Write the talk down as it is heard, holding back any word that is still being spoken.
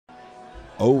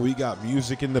Oh, we got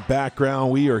music in the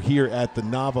background. We are here at the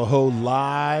Navajo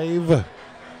Live,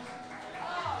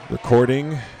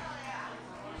 recording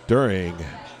during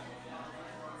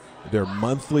their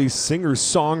monthly Singer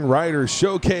Songwriter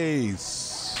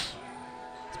Showcase.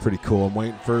 It's pretty cool. I'm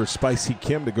waiting for Spicy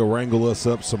Kim to go wrangle us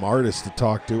up some artists to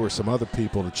talk to or some other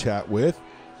people to chat with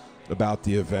about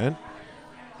the event.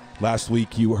 Last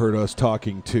week you heard us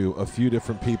talking to a few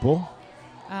different people.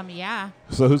 Yeah.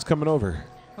 So who's coming over?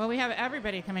 Well, we have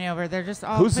everybody coming over. They're just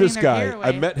all Who's putting this their guy? gear away.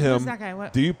 I met him. Who's that guy?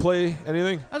 What? Do you play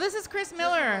anything? Oh, this is Chris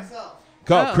Miller.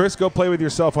 Go, Chris, go play with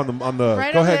yourself on the.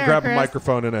 Right go over ahead, there, grab Chris. a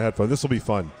microphone and a headphone. This will be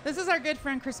fun. This is our good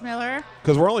friend Chris Miller.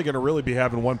 Because we're only going to really be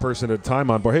having one person at a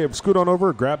time on board. Hey, scoot on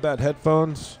over, grab that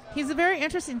headphones. He's a very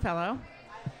interesting fellow.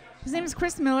 His name is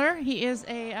Chris Miller. He is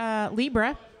a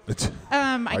Libra.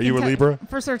 Are you a Libra?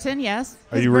 For certain, yes.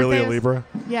 Are His you really a birthday is- Libra?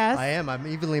 Yes. I am. I'm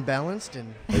evenly balanced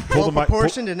and pull the well mic-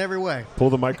 proportioned in every way. Pull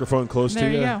the microphone close There to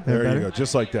you. you go. There you Better? go.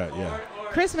 Just like that, yeah.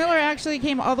 Chris Miller actually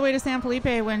came all the way to San Felipe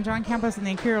when John Campos and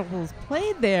the Incurables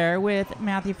played there with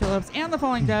Matthew Phillips and the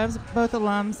Falling Doves, both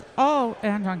alums,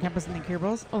 and John Campos and the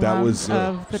Incurables, alums That was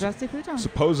of the Dusty Futon.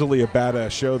 supposedly a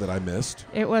badass show that I missed.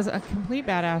 It was a complete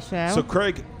badass show. So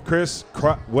Craig, Chris,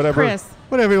 whatever. Chris.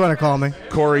 Whatever you want to call me.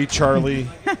 Corey, Charlie.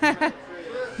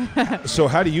 So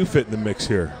how do you fit in the mix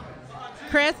here?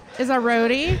 Chris is a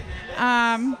roadie.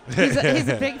 He's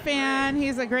a big fan.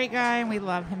 He's a great guy, and we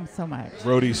love him so much.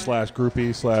 Roadie /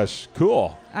 groupie /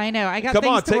 cool. I know. I got Come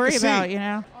things on, to take a worry seat. about, you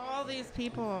know. All these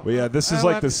people. Well, yeah, this is Oh,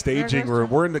 like the whoops. staging There room.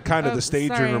 goes- We're in the kind of Oh, the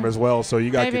staging sorry. room as well. So you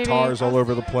got Hey, baby. guitars all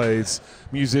over the place,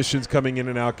 musicians coming in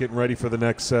and out, getting ready for the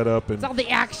next setup, and It's all the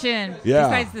action. Yeah.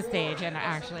 Besides the stage, and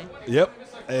actually, yep.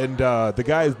 And the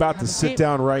guy is about to Have a sit seat.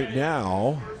 down right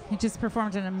now. he just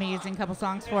performed an amazing couple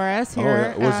songs for us Oh,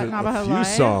 here yeah. Was at it Navajo a few Live.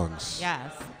 songs?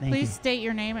 Yes. Thank Please you. state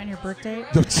your name and your birth date.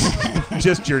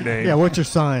 Just your name. Yeah, what's your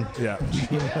sign? Yeah.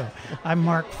 I'm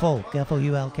Mark Foulk,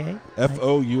 F-O-U-L-K.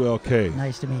 Foulk.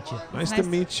 Nice to meet you. Nice to Nice.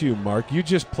 meet you, Mark. You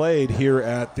just played here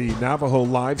at the Navajo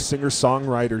Live Singer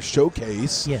Songwriter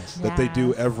Showcase Yes. that they do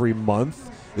Yes. every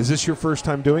month. Is this your first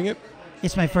time doing it?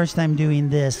 It's my first time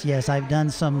doing this. Yes, I've done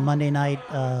some Monday night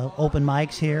open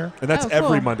mics here. And that's Oh,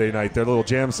 every cool. Monday night. They're little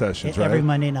jam sessions, right? Every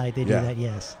Monday night they Yeah. do that,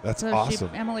 yes. That's So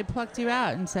awesome. Emily plucked you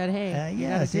out and said, "Hey, you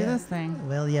gotta yes, do yeah. this thing."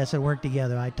 Well, yes, it worked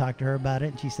together. I talked to her about it,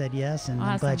 and she said yes, and I'm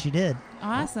Awesome. glad she did.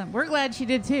 Awesome. We're glad she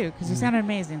did too, because you sounded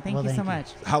amazing. Thank Well, you so thank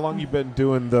you. much. How long you been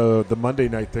doing the Monday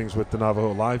night things with the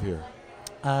Navajo Live here?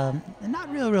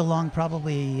 Not real long,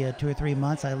 probably 2 or 3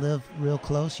 months. I live real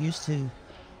close. Used to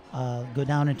go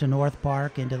down into North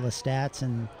Park, into Lestats,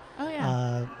 and Oh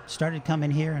yeah. started coming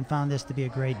here and found this to be a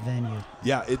great venue.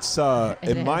 Yeah, it's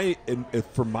It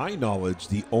from my knowledge,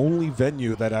 the only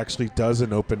venue that actually does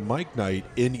an open mic night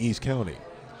in East County.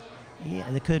 Yeah,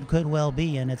 it could well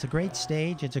be, and it's a great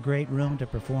stage. It's a great room to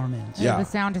perform in. So Yeah. The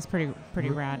sound is pretty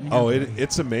rad. Oh,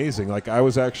 it's amazing. Like I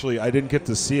didn't get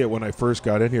to see it when I first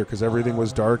got in here because everything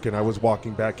was dark and I was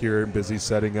walking back here and busy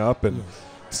setting up and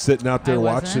sitting out there I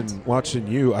watching wasn't.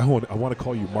 you. I want to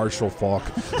call you Marshall Falk.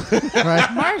 Right?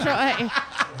 Marshall,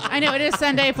 I know it is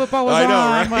Sunday. Football was I know,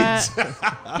 on, right?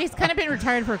 but he's kind of been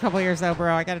retired for a couple years, though,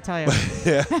 bro. I got to tell you.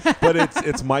 Yeah, but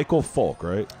it's Michael Falk,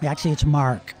 right? Actually, it's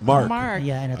Mark. Mark. Mark.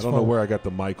 Yeah, and I it's don't know Foulk. where I got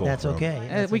the Michael That's from. okay.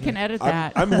 That's We okay. can edit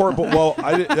that. I'm horrible. Well,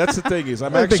 that's the thing is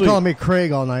I'm They've been actually calling me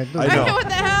Craig all night. I know. What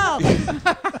the hell?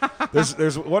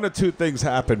 There's one of two things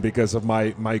happen because of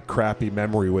my crappy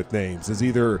memory with names. Is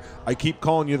either I keep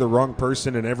calling you the wrong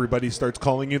person and everybody starts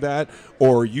calling you that,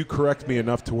 or you correct me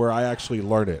enough to where I actually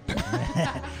learn it.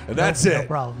 And that's No it.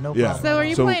 problem. No Yeah. problem. So, are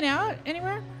you playing out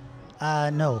anywhere?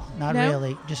 No, not No?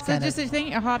 really. Just So, kind just of. a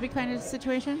thing, a hobby kind of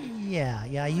situation. Yeah.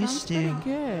 I used Sounds to. pretty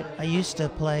good. I used to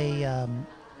play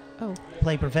Oh,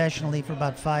 play professionally for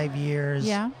about 5 years.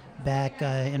 yeah. Back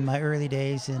in my early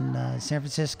days in San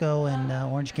Francisco and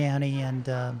Orange County, and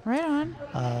Right on.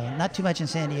 not too much in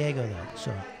San Diego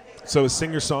though. So is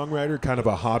singer-songwriter kind of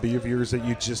a hobby of yours that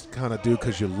you just kind of do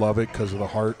because you love it because of the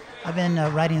heart? I've been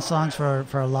writing songs for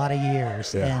a lot of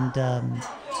years, Yeah. and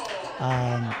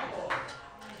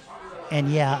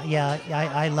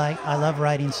I love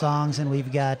writing songs, and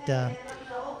we've got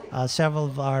several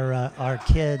of our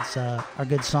kids are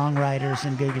good songwriters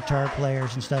and good guitar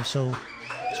players and stuff. So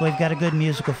we've got a good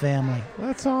musical family.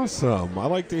 That's awesome. I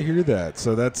like to hear that.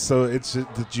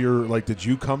 Did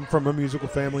you come from a musical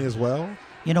family as well?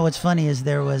 You know what's funny is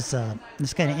there was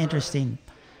it's kind of interesting.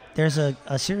 There's a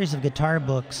series of guitar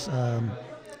books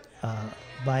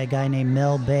by a guy named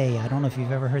Mel Bay. I don't know if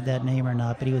you've ever heard that name or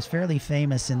not, but he was fairly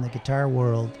famous in the guitar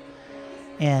world.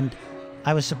 And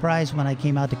I was surprised when I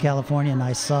came out to California and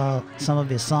I saw some of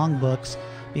his songbooks,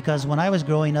 because when I was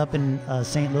growing up in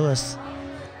St. Louis,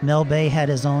 Mel Bay had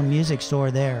his own music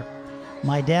store there.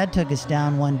 My dad took us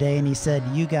down one day and he said,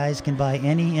 you guys can buy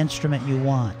any instrument you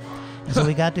want. And so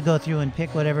we got to go through and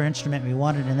pick whatever instrument we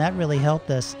wanted, and that really helped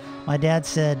us. My dad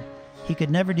said he could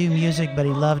never do music, but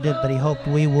he loved it, but he hoped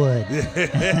we would.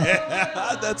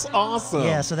 That's awesome.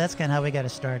 Yeah, so that's kind of how we got to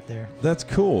start there. That's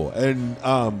cool. And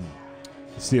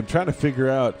see, I'm trying to figure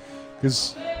out,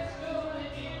 because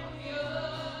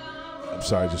I'm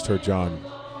sorry, I just heard John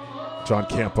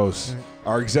Campos,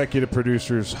 our executive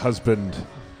producer's husband,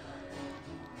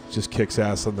 just kicks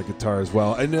ass on the guitar as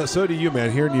well. And so do you, man.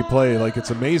 Hearing you play, like, it's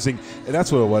amazing. And that's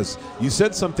what it was. You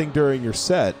said something during your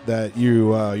set that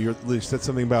you said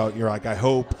something about, you're like, I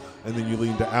hope, and then you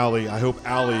leaned to Allie, I hope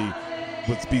Allie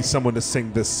would be someone to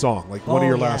sing this song. Like one of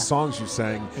your last songs you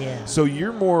sang. Yeah. So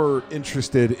you're more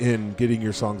interested in getting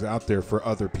your songs out there for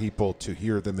other people to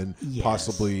hear them and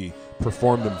possibly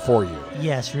perform them for you.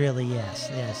 Yes, really, yes,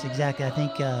 exactly. I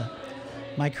think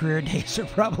my career days are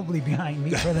probably behind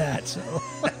me for that. So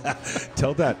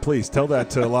Tell that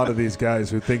to a lot of these guys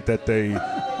who think that they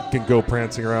can go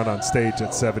prancing around on stage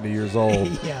at 70 years old.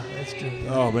 Yeah, that's true.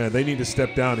 Yeah. Oh man, they need to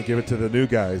step down and give it to the new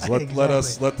guys. Let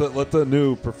the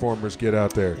new performers get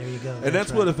out there. There you go. And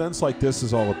that's what events like this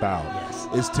is all about. Yes.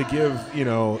 Is to give,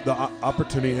 the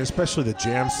opportunity, and especially the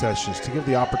jam sessions, to give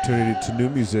the opportunity to new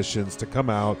musicians to come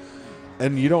out.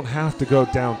 And you don't have to go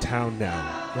downtown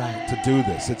now to do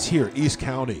this. It's here, East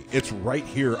County. It's right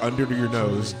here under your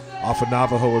nose off of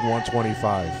Navajo and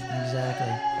 125.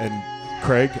 Exactly. And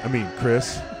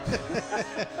Chris,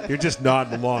 you're just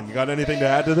nodding along. You got anything to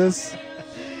add to this?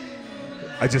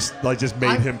 I just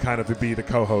made him kind of to be the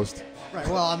co-host. Right.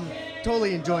 Well, I'm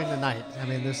totally enjoying the night. I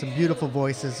mean, there's some beautiful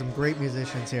voices, some great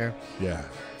musicians here. Yeah.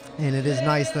 And it is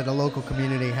nice that a local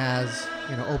community has,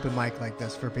 open mic like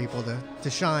this for people to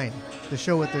shine, to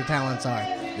show what their talents are.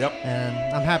 Yep.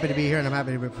 And I'm happy to be here, and I'm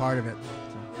happy to be part of it.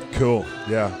 Cool.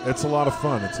 Yeah. It's a lot of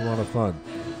fun.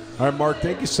 All right, Mark,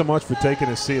 thank you so much for taking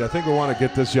a seat. I think we want to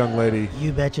get this young lady.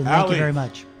 You betcha. Thank you very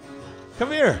much.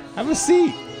 Come here. Have a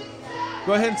seat.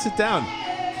 Go ahead and sit down.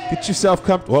 Get yourself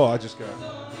comfortable. Whoa, I just got it.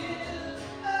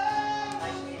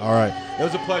 All right. It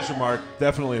was a pleasure, Mark.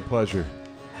 Definitely a pleasure.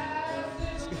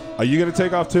 Are you going to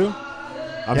take off too?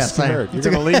 I'm scared. You're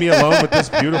going to leave me alone with this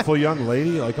beautiful young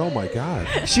lady? Like, oh my God.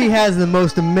 She has the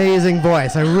most amazing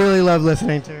voice. I really love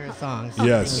listening to her songs.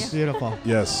 Yes. It's beautiful.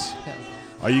 Yes.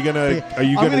 Are you gonna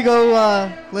I'm gonna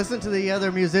go listen to the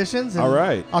other musicians. And all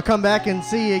right. I'll come back and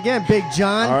see you again, Big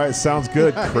John. All right, sounds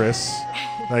good, Chris.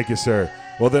 Thank you, sir.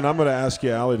 Well, then I'm gonna ask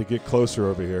you, Allie, to get closer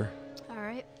over here. All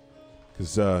right.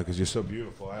 Because you're so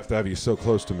beautiful, I have to have you so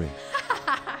close to me.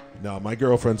 No, my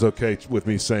girlfriend's okay with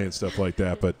me saying stuff like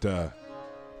that, but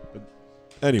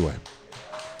anyway.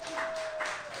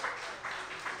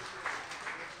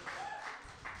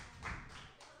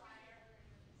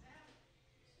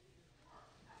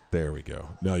 There we go.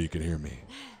 Now you can hear me.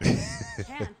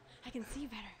 I can see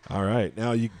better. All right.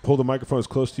 Now you pull the microphone as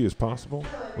close to you as possible.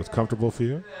 What's comfortable for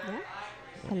you? Yeah.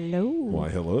 Hello. Why,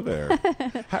 hello there.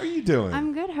 How are you doing?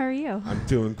 I'm good. How are you? I'm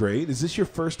doing great. Is this your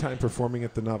first time performing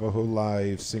at the Navajo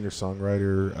Live Singer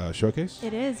Songwriter Showcase?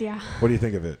 It is, yeah. What do you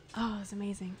think of it? Oh, it's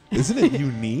amazing. Isn't it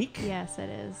unique? Yes, it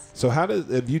is. So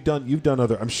you've done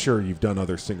other, I'm sure you've done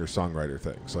other singer songwriter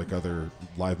things, like other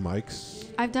live mics?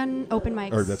 I've done open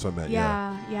mics. Or that's what I meant,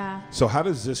 yeah. So how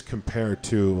does this compare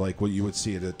to like what you would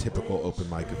see at a typical open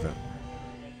mic event?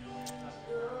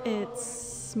 It's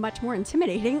much more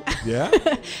intimidating. Yeah?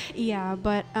 Yeah,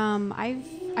 but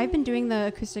I've been doing the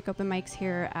acoustic open mics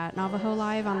here at Navajo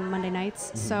Live on Monday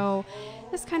nights, Mm-hmm. so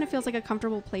this kind of feels like a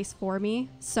comfortable place for me.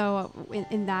 So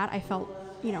in that, I felt,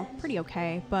 pretty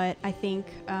okay, but I think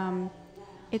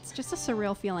it's just a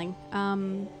surreal feeling.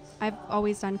 I've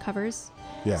always done covers,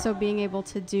 so being able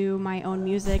to do my own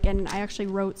music, and I actually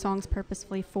wrote songs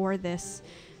purposefully for this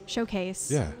showcase,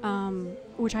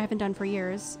 which I haven't done for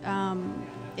years.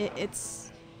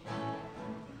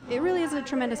 It really is a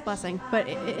tremendous blessing, but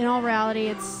in all reality,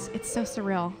 it's so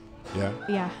surreal. Yeah?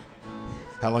 Yeah.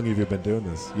 How long have you been doing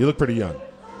this? You look pretty young.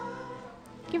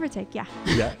 Give or take, yeah.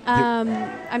 Yeah.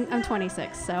 I'm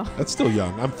 26, so. That's still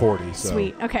young. I'm 40, so.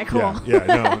 Sweet. Okay, cool. Yeah,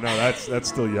 no, that's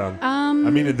still young. I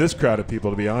mean, in this crowd of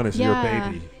people, to be honest, you're a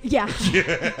baby. Yeah.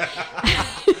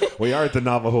 We are at the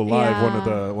Navajo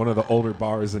Live, one of the older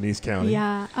bars in East County.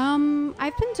 Yeah.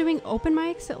 I've been doing open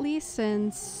mics at least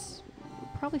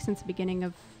probably since the beginning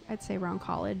of, I'd say around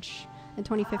college in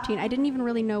 2015. I didn't even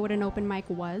really know what an open mic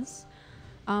was.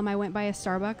 I went by a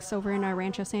Starbucks over in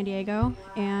Rancho, San Diego,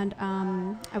 and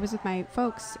I was with my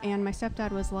folks, and my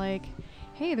stepdad was like,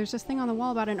 hey, there's this thing on the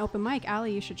wall about an open mic.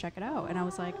 Allie, you should check it out. And I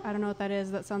was like, I don't know what that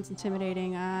is. That sounds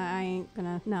intimidating. I ain't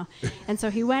gonna, no. And so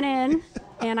he went in,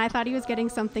 And I thought he was getting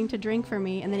something to drink for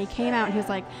me. And then he came out and he was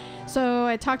like, so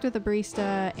I talked with the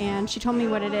barista and she told me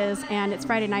what it is. And it's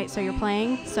Friday night, so you're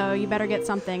playing. So you better get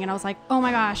something. And I was like, oh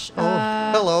my gosh.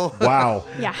 Hello. Wow.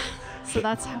 Yeah. So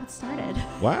that's how it started.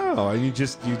 Wow. And you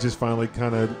just finally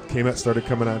kind of started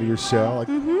coming out of your shell. Like,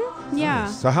 Yeah.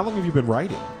 So how long have you been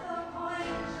writing?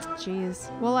 Jeez.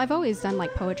 Well, I've always done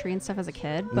like poetry and stuff as a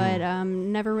kid, but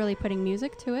never really putting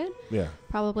music to it. Yeah.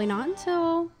 Probably not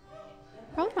until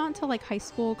like high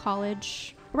school,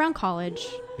 college, around college.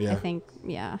 Yeah. I think.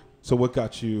 Yeah. So what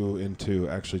got you into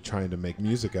actually trying to make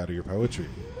music out of your poetry?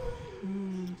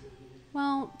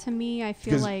 Well, to me, I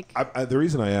feel like the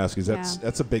reason I ask is Yeah.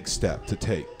 that's a big step to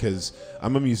take, because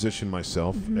I'm a musician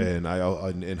myself,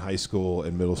 and in high school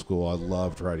and middle school I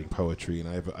loved writing poetry, and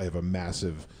I have a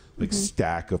massive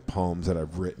stack of poems that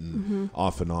I've written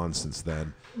off and on since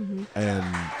then. And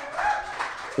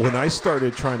when I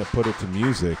started trying to put it to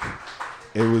music,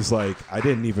 it was like I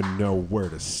didn't even know where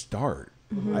to start.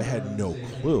 I had no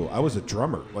clue. I was a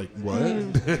drummer. Like,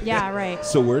 what? Yeah, right.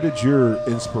 So where did your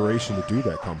inspiration to do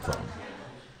that come from?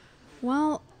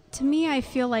 Well, to me, I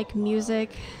feel like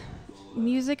music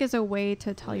is a way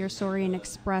to tell your story and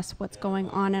express what's going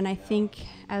on. And I think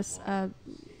as a,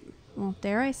 well,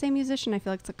 dare I say musician? I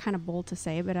feel like it's kind of bold to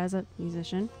say, but as a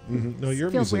musician. No, you're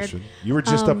a feels musician. weird. You were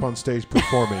just up on stage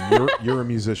performing. You're a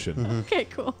musician. Okay,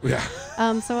 cool. Yeah.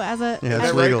 So as a, Yeah, that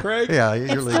it's right, legal. Craig? Yeah,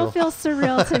 it you're still legal. feels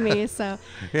surreal to me. So,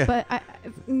 Yeah. but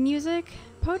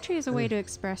poetry is a way to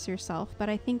express yourself. But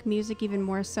I think music even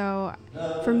more so.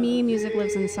 For me, music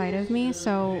lives inside of me.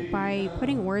 So by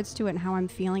putting words to it and how I'm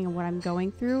feeling and what I'm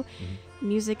going through,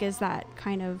 music is that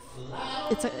kind of.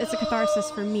 It's a catharsis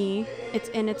for me.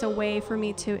 It's a way for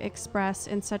me to express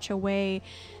in such a way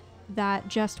that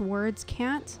just words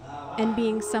can't. And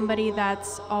being somebody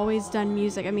that's always done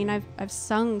music, I mean, I've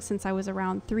sung since I was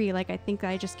around 3. Like, I think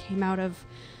I just came into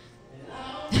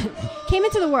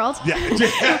the world. Yeah.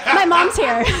 My mom's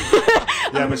here.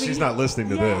 Yeah, but she's not listening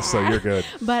to this, so you're good.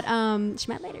 But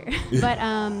she might later. But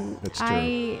That's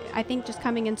true. I think just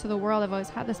coming into the world, I've always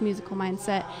had this musical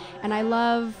mindset, and I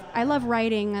love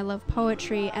writing, I love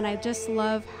poetry, and I just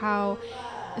love how,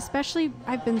 especially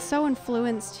I've been so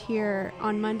influenced here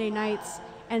on Monday nights,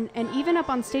 and even up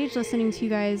on stage listening to you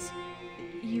guys.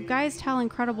 You guys tell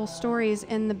incredible stories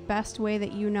in the best way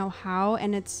that you know how,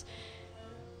 and it's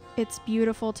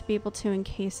beautiful to be able to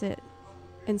encase it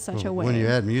in such a way. When you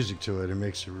add music to it, it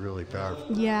makes it really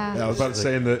powerful. Yeah. Yeah, I was about to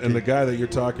say, and the guy that you're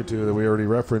talking to that we already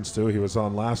referenced to, he was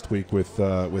on last week with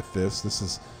this.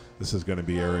 This is going to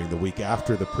be airing the week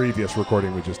after the previous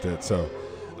recording we just did. So,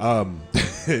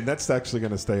 and that's actually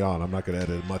going to stay on. I'm not going to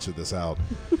edit much of this out,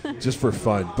 just for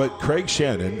fun. But Craig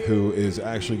Shannon, who is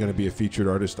actually going to be a featured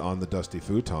artist on the Dusty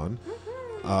Futon,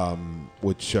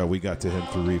 which we got to him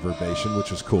through Reverb Nation,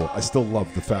 which is cool. I still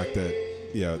love the fact that,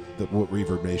 what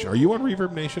Reverb Nation. Are you on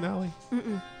Reverb Nation, Allie?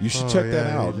 You should check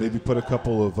that out. Maybe put a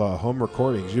couple of home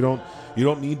recordings. You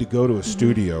don't need to go to a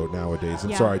studio nowadays.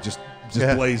 I'm sorry, I just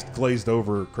glazed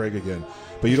over Craig again.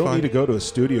 But you don't need to go to a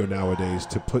studio nowadays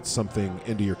to put something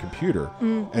into your computer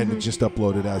and just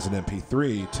upload it as an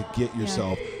MP3 to get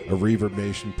yourself a Reverb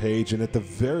Nation page. And at the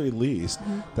very least,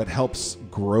 that helps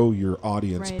grow your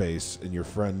audience base and your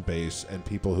friend base and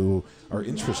people who are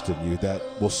interested in you that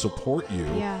will support you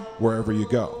wherever you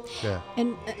go. Yeah.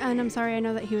 And I'm sorry, I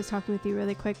know that he was talking with you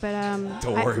really quick, but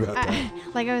Don't worry about that.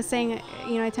 Like I was saying,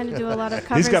 I tend to do a lot of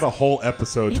covers. He's got a whole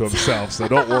episode to himself, so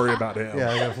don't worry about him.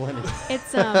 Yeah, I got plenty.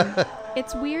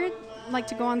 It's weird, like,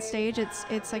 to go on stage.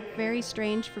 It's like very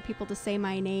strange for people to say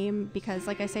my name because,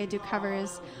 like I say, I do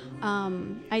covers.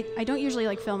 I don't usually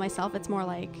like film myself. It's more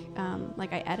like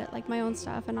I edit like my own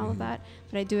stuff and all of that.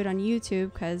 But I do it on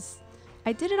YouTube because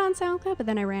I did it on SoundCloud, but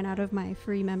then I ran out of my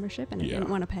free membership and I didn't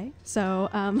want to pay. So,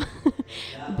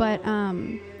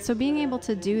 so being able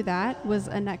to do that was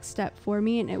a next step for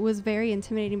me, and it was very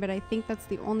intimidating. But I think that's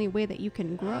the only way that you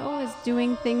can grow is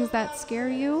doing things that scare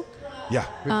you. Yeah.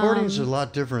 Recording's a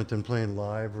lot different than playing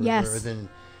live. Yes.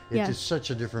 It's just such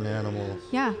a different animal.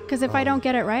 Yeah, because if I don't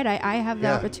get it right, I have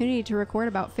the opportunity to record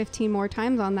about 15 more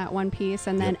times on that one piece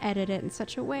and then edit it in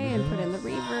such a way and put in the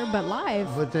reverb, but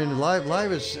live. But then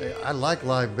live is, I like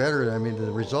live better. I mean, the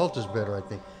result is better, I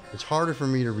think. It's harder for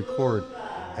me to record.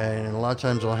 And a lot of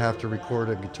times I'll have to record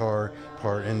a guitar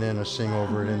part and then a sing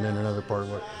over it and then another part.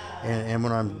 And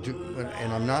when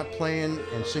I'm not playing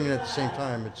and singing at the same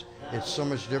time, it's so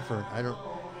much different. I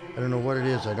don't know what it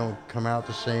is. I don't come out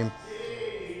the same.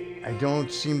 I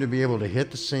don't seem to be able to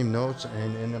hit the same notes,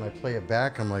 and then I play it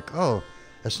back. I'm like, oh,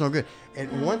 that's no good.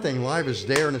 And one thing, live is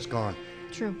there and it's gone.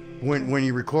 True. When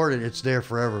you record it, it's there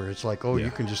forever. It's like, you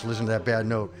can just listen to that bad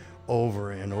note over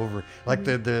and over. Like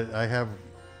I have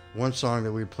one song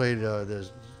that we played,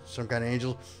 there's Some Kind of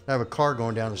Angel. I have a car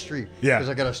going down the street. Yeah. Because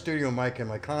I got a studio mic in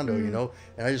my condo, you know,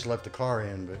 and I just left the car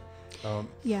in. But,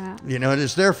 Yeah. you know, and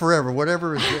it's there forever.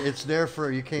 Whatever, it's there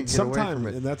for, you can't get away from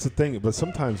it. And that's the thing. But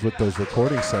sometimes with those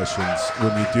recording sessions,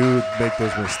 when you do make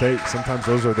those mistakes, sometimes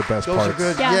those are the best Those parts. are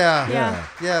good. Yeah. Yeah.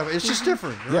 Yeah. It's just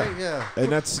different, right? Yeah.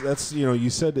 And that's you know,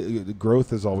 you said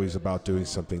growth is always about doing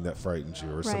something that frightens you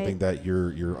or something that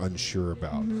you're unsure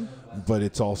about. But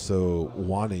it's also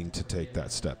wanting to take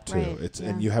that step too. Right.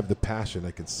 And you have the passion.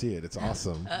 I can see it. It's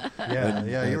awesome.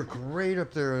 Yeah, you were great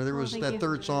up there. There was thank that you.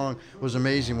 third song was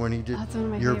amazing when he did That's one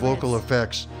of my your vocal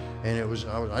favorites. effects, and it was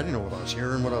I didn't know what I was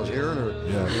hearing, or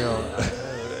Yeah.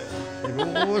 you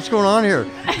know, what's going on here?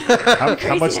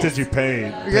 How much did you pay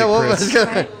Yeah, what Chris?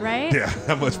 was Right? Yeah,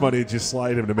 how much money did you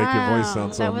slide him to make your voice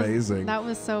sound so that was, amazing? That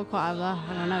was so cool. I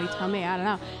don't know. You tell me. I don't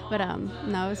know. But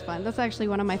no, it was fun. That's actually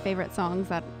one of my favorite songs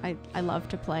that I love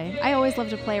to play. I always love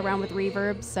to play around with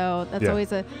reverb, so that's Yeah.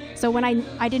 always so when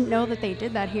I didn't know that they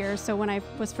did that here, so when I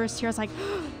was first here, I was like,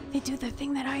 oh, they do the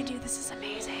thing that I do. This is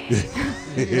amazing.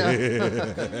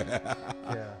 Yeah.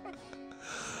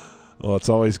 Well, it's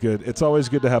always good. It's always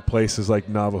good to have places like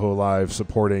Navajo Live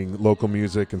supporting local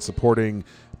music and supporting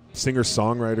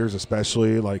singer-songwriters,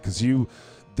 especially because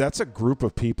that's a group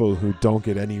of people who don't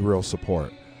get any real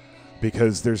support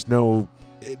because there's no.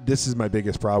 This is my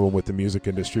biggest problem with the music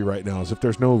industry right now is if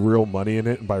there's no real money in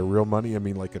it, and by real money I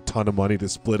mean like a ton of money to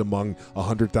split among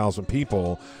 100,000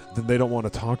 people, then they don't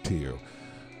want to talk to you.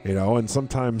 You know, and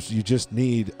sometimes you just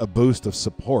need a boost of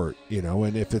support, you know,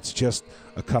 and if it's just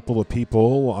a couple of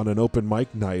people on an open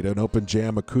mic night, an open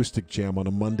jam, acoustic jam on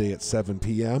a Monday at 7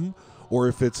 p.m., or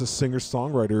if it's a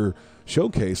singer-songwriter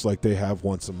showcase like they have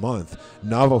once a month,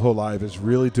 Navajo Live is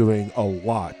really doing a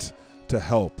lot to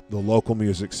help the local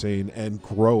music scene and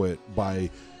grow it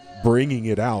by bringing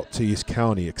it out to East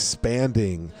County,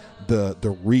 expanding the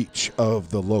reach of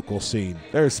the local scene.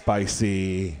 There's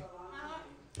Spicy.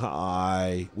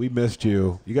 Hi, we missed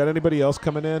you. You got anybody else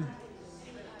coming in?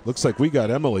 Looks like we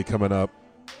got Emily coming up.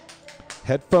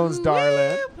 Headphones,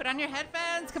 darling. Woo! Put on your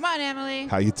headphones. Come on, Emily.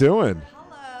 How you doing?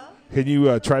 Hello. Can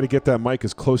you try to get that mic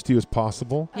as close to you as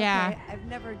possible? Yeah. Okay, I've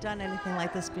never done anything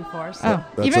like this before. So Oh,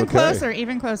 That's even okay. closer,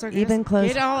 even closer. Even Just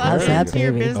closer. Get all How's up that, into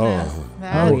your baby? business. Oh.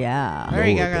 That- yeah. There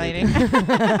you go, Lower, lady.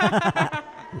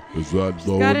 Is that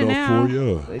low got it enough now. for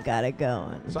you? We got it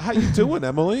going. So how you doing,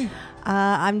 Emily?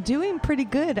 I'm doing pretty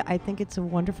good. I think it's a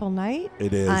wonderful night.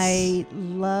 It is. I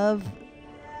love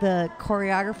the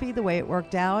choreography, the way it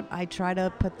worked out. I try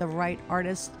to put the right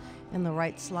artist in the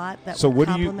right slot that So will what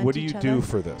do you complement do each do other.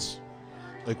 for this?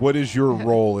 Like, what is your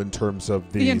role in terms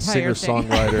of The the entire thing.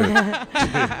 singer-songwriter?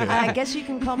 I guess you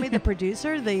can call me the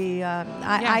producer.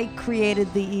 I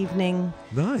created the evening.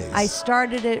 Nice. I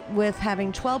started it with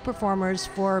having 12 performers,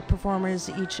 4 performers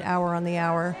each hour on the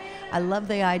hour. I love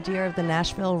the idea of the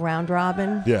Nashville round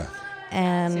robin. Yeah.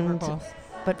 And Super cool.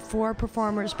 but 4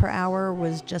 performers per hour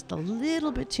was just a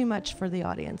little bit too much for the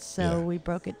audience. So Yeah. we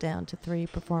broke it down to 3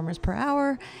 performers per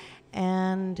hour,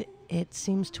 and it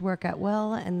seems to work out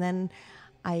well. And then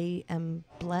I am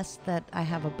blessed that I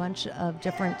have a bunch of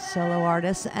different solo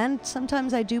artists, and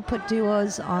sometimes I do put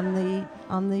duos on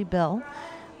the bill.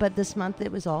 But this month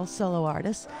it was all solo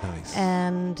artists. Nice.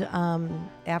 And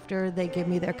after they give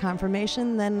me their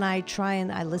confirmation, then I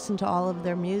listen to all of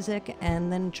their music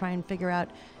and then try and figure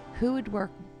out who would work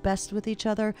best with each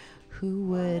other, who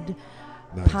would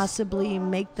Nice. possibly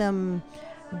make them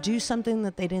do something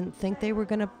that they didn't think they were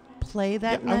going to play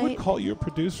that I would night. call you a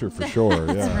producer for sure.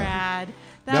 That's Yeah. rad.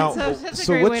 Now, That's such a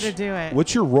so great way what's- to do it.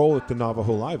 What's your role at the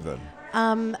Navajo Live then?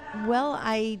 Well,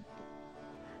 I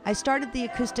started the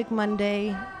Acoustic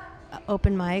Monday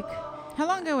open mic. How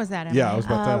long ago was that, Emily? Yeah, I was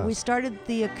about to ask. We started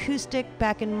the acoustic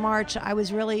back in March. I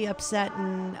was really upset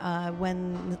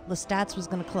when Lestat's was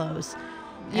going to close.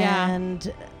 Yeah.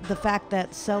 And the fact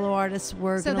that solo artists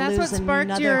were So going to that's lose what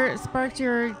another. sparked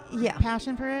your Yeah.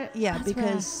 passion for it. Yeah, That's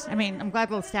because- rad. I mean, I'm glad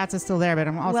Little Stats is still there, but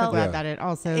I'm also Well- glad Yeah. that it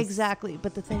also is- Exactly,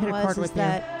 but the thing hit a chord was with is you.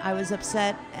 that I was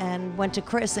upset and went to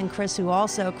Chris, and Chris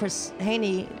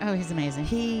Haney, Oh, he's amazing.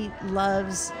 he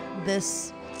loves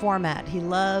this format. He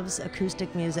loves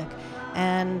acoustic music.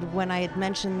 And when I had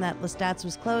mentioned that Lestat's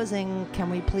was closing, can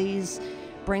we please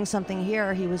bring something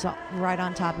here? He was right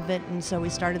on top of it, and so we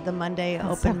started the Monday That's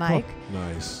open so cool. mic.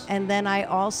 Nice. And then I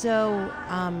also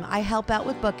I help out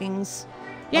with bookings.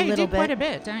 Yeah, a you little do quite bit. a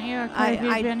bit, don't you? Quite a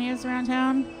few I- venues around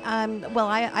town. Well,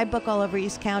 I book all over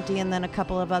East County, and then a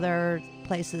couple of other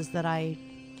places that I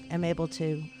am able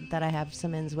to, that I have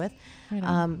some ins with. Right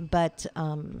on.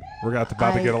 We're about to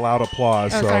I- get a loud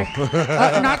applause. Oh, so sorry.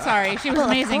 Oh, not sorry. She was Well,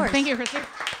 of amazing. course. Thank you, Christy.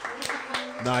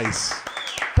 nice.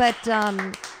 But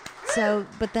So,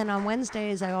 but then on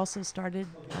Wednesdays, I also started,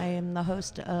 I am the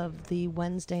host of the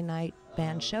Wednesday night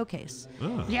band showcase.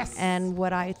 Oh. Yes. And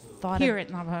what I thought Here at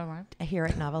Navajo Live. here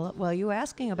at Navajo, well, you were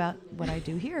asking about what I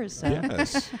do here. So,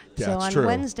 Yes. so That's on true.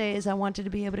 Wednesdays, I wanted to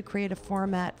be able to create a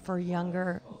format for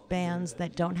younger bands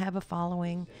that don't have a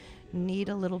following, need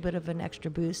a little bit of an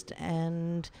extra boost,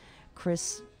 and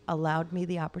Chris allowed me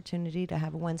the opportunity to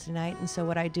have a Wednesday night. And so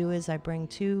what I do is I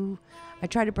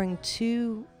try to bring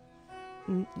two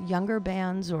younger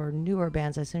bands, or newer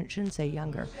bands, I shouldn't say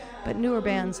younger, but newer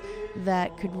bands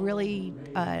that could really,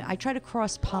 I try to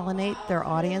cross-pollinate their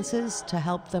audiences to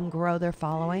help them grow their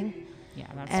following. Yeah,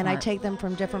 that's And I smart. take them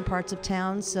from different parts of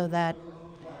town so that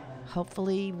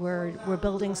hopefully we're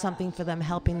building something for them,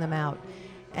 helping them out.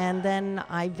 And then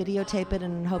I videotape it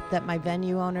and hope that my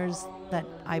venue owners that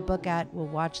I book at will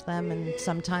watch them. And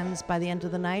sometimes by the end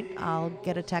of the night, I'll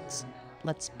get a text,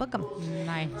 let's book them.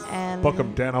 Nice. And Book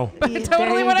 'em, Dano.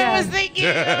 Totally what I was thinking.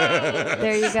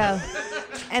 There you go.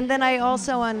 And then I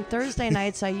also, on Thursday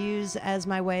nights, I use as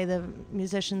my way, the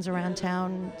musicians around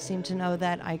town seem to know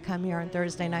that I come here on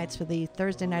Thursday nights for the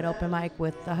Thursday night open mic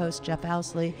with the host, Jeff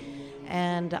Owsley.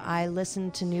 And I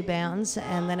listen to new bands,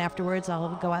 and then afterwards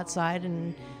I'll go outside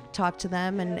and talk to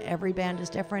them, and every band is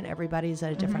different. Everybody's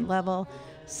at a different level.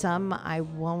 Some I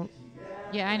won't.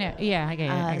 Yeah, I know. Yeah, I get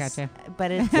you. I got you.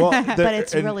 But it's, Well, but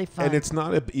it's really fun. And it's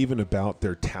not even about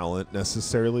their talent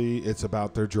necessarily. It's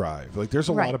about their drive. Like, there's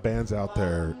a Right. lot of bands out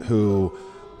there who,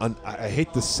 I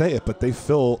hate to say it, but they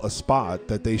fill a spot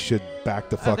that they should back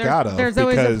the fuck out of. There's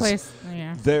always a because place.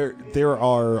 Yeah. there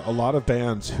are a lot of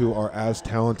bands who are as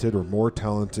talented or more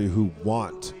talented who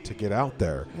want to get out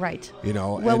there. Right. You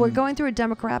know. Well, we're and- going through a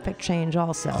demographic change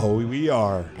also. Oh, we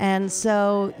are. And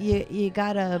so you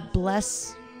gotta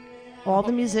bless all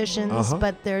the musicians, Uh-huh.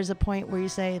 but there's a point where you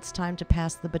say it's time to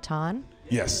pass the baton.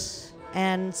 Yes.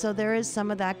 And so there is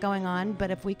some of that going on, but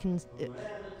if we can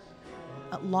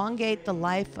elongate the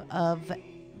life of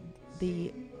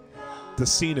the The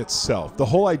scene itself. The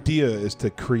whole idea is to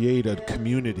create a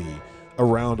community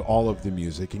around all of the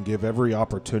music and give every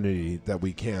opportunity that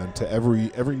we can to every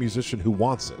musician who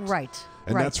wants it. right,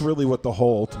 And right. that's really what the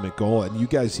whole ultimate goal. And you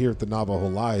guys here at the Navajo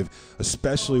Live,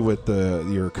 especially with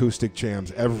your acoustic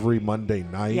jams every Monday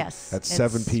night yes, at it's-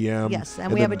 7 p.m. Yes,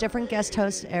 and we have a then- different guest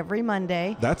host every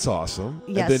Monday. That's awesome.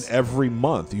 Yes. And then every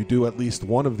month you do at least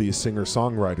one of these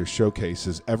singer-songwriter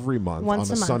showcases every month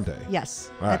Once on a month. Sunday. Yes,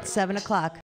 All at right. 7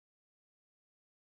 o'clock.